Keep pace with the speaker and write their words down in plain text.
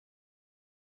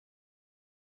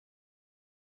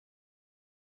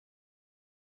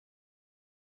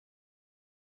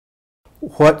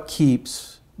What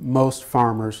keeps most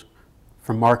farmers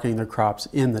from marketing their crops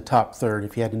in the top third,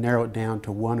 if you had to narrow it down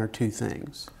to one or two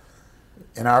things?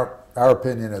 In our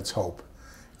opinion, it's hope.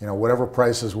 You know, whatever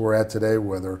prices we're at today,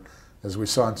 whether, as we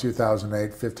saw in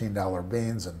 2008, $15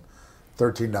 beans and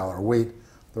 $13 wheat,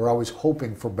 they're always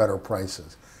hoping for better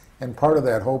prices. And part of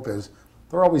that hope is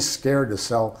they're always scared to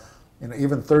sell, you know,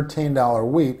 even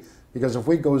 $13 wheat, because if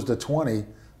wheat goes to 20,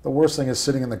 the worst thing is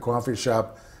sitting in the coffee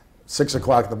shop 6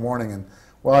 o'clock in the morning and,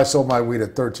 well, I sold my wheat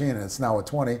at 13 and it's now at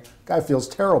 20. Guy feels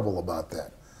terrible about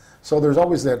that. So there's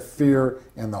always that fear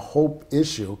and the hope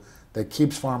issue that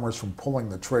keeps farmers from pulling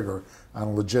the trigger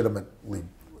on legitimately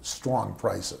strong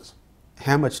prices.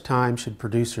 How much time should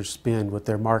producers spend with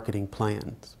their marketing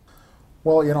plans?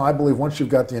 Well, you know, I believe once you've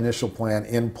got the initial plan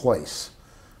in place,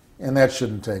 and that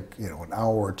shouldn't take, you know, an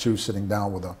hour or two sitting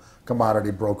down with a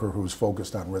commodity broker who's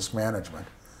focused on risk management,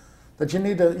 that you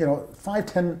need to, you know,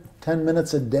 10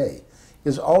 minutes a day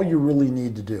is all you really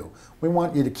need to do. We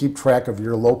want you to keep track of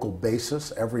your local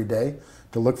basis every day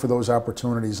to look for those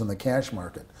opportunities in the cash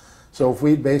market. So if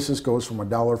wheat basis goes from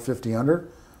 $1.50 under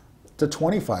to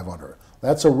 $25 under,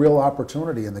 that's a real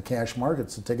opportunity in the cash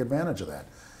markets to take advantage of that.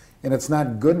 And it's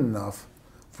not good enough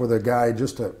for the guy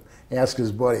just to ask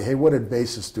his buddy, hey, what did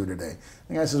basis do today? And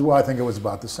the guy says, well, I think it was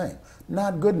about the same.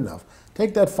 Not good enough.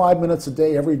 Take that 5 minutes a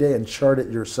day every day and chart it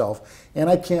yourself. And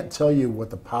I can't tell you what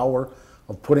the power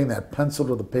of putting that pencil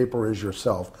to the paper is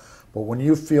yourself. But when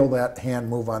you feel that hand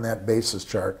move on that basis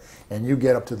chart and you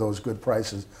get up to those good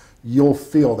prices, you'll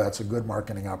feel that's a good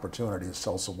marketing opportunity to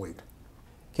sell some wheat.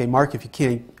 Okay, Mark, if you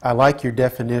can, I like your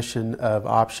definition of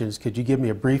options. Could you give me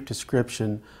a brief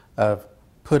description of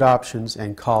put options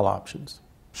and call options?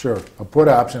 Sure. A put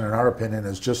option, in our opinion,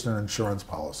 is just an insurance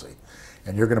policy.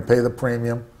 And you're going to pay the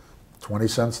premium, 20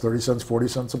 cents, 30 cents, 40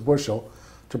 cents a bushel,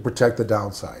 to protect the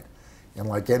downside. And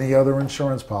like any other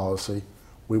insurance policy,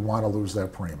 we want to lose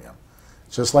that premium.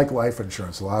 It's just like life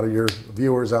insurance. A lot of your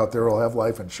viewers out there will have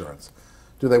life insurance.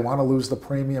 Do they want to lose the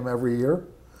premium every year?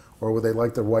 Or would they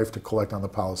like their wife to collect on the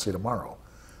policy tomorrow?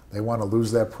 They want to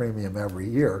lose that premium every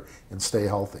year and stay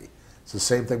healthy. It's the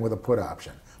same thing with a put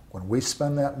option. When we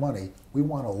spend that money, we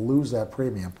want to lose that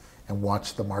premium and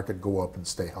watch the market go up and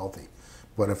stay healthy.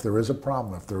 But if there is a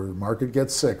problem, if the market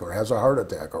gets sick or has a heart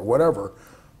attack or whatever,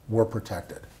 we're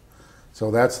protected.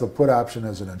 So that's the put option,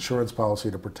 as an insurance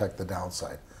policy to protect the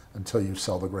downside until you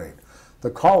sell the grain.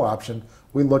 The call option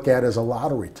we look at as a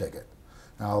lottery ticket.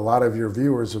 Now, a lot of your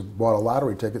viewers have bought a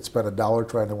lottery ticket, spent $1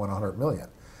 trying to win $100 million.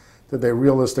 Did they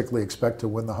realistically expect to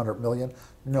win the $100 million?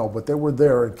 No, but they were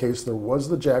there in case there was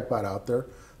the jackpot out there,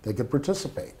 they could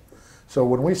participate. So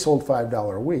when we sold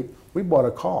 $5 wheat, we bought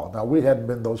a call. Now, we hadn't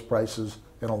been those prices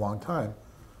in a long time.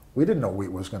 We didn't know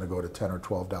wheat was going to go to $10 or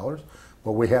 $12,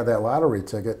 but we had that lottery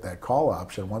ticket, that call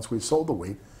option, once we sold the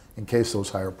wheat, in case those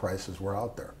higher prices were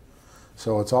out there.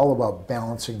 So it's all about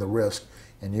balancing the risk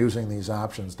and using these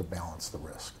options to balance the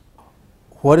risk.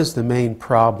 What is the main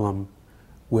problem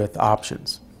with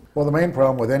options? Well, the main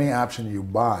problem with any option you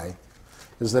buy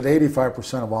is that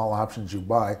 85% of all options you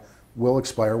buy will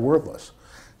expire worthless.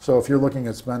 So if you're looking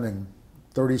at spending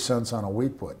 30 cents on a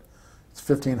wheat put, it's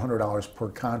 $1,500 per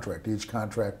contract. Each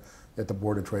contract at the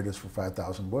Board of Trade is for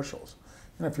 5,000 bushels.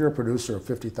 And if you're a producer of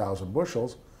 50,000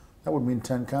 bushels, that would mean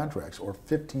 10 contracts or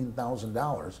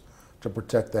 $15,000 to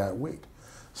protect that wheat.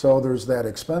 So there's that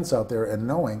expense out there, and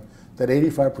knowing that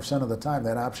 85% of the time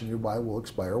that option you buy will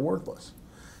expire worthless.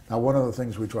 Now, one of the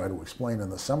things we try to explain in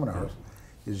the seminars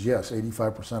is, yes,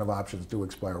 85% of options do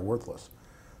expire worthless.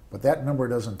 But that number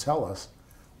doesn't tell us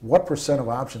what percent of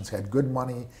options had good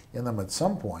money in them at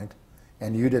some point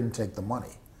and you didn't take the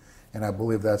money. And I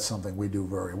believe that's something we do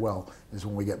very well, is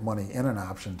when we get money in an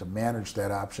option to manage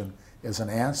that option as an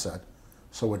asset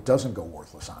so it doesn't go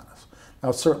worthless on us.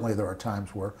 Now, certainly there are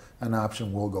times where an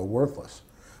option will go worthless,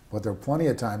 but there are plenty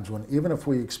of times when, even if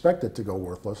we expect it to go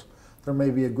worthless, there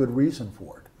may be a good reason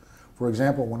for it. For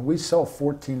example, when we sell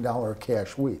 $14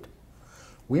 cash wheat,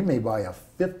 we may buy a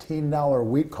 $15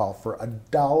 wheat call for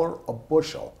 $1 a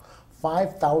bushel,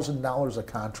 $5,000 a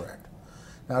contract.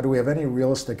 Now, do we have any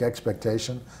realistic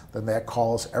expectation that that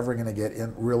call is ever going to get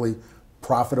in really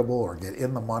profitable or get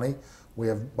in the money? We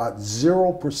have about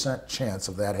 0% chance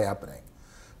of that happening.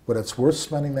 But it's worth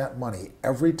spending that money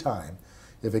every time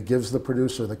if it gives the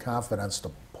producer the confidence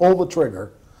to pull the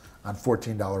trigger on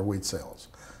 $14 wheat sales.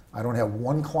 I don't have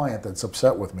one client that's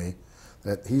upset with me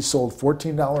that he sold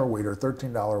 $14 wheat or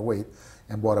 $13 wheat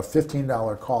and bought a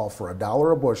 $15 call for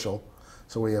 $1 a bushel,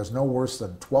 so he has no worse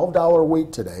than $12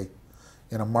 wheat today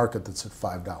in a market that's at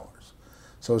 $5.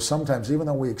 So sometimes, even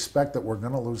though we expect that we're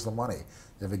going to lose the money,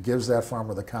 if it gives that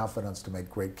farmer the confidence to make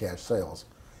great cash sales,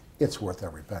 it's worth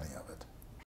every penny of it.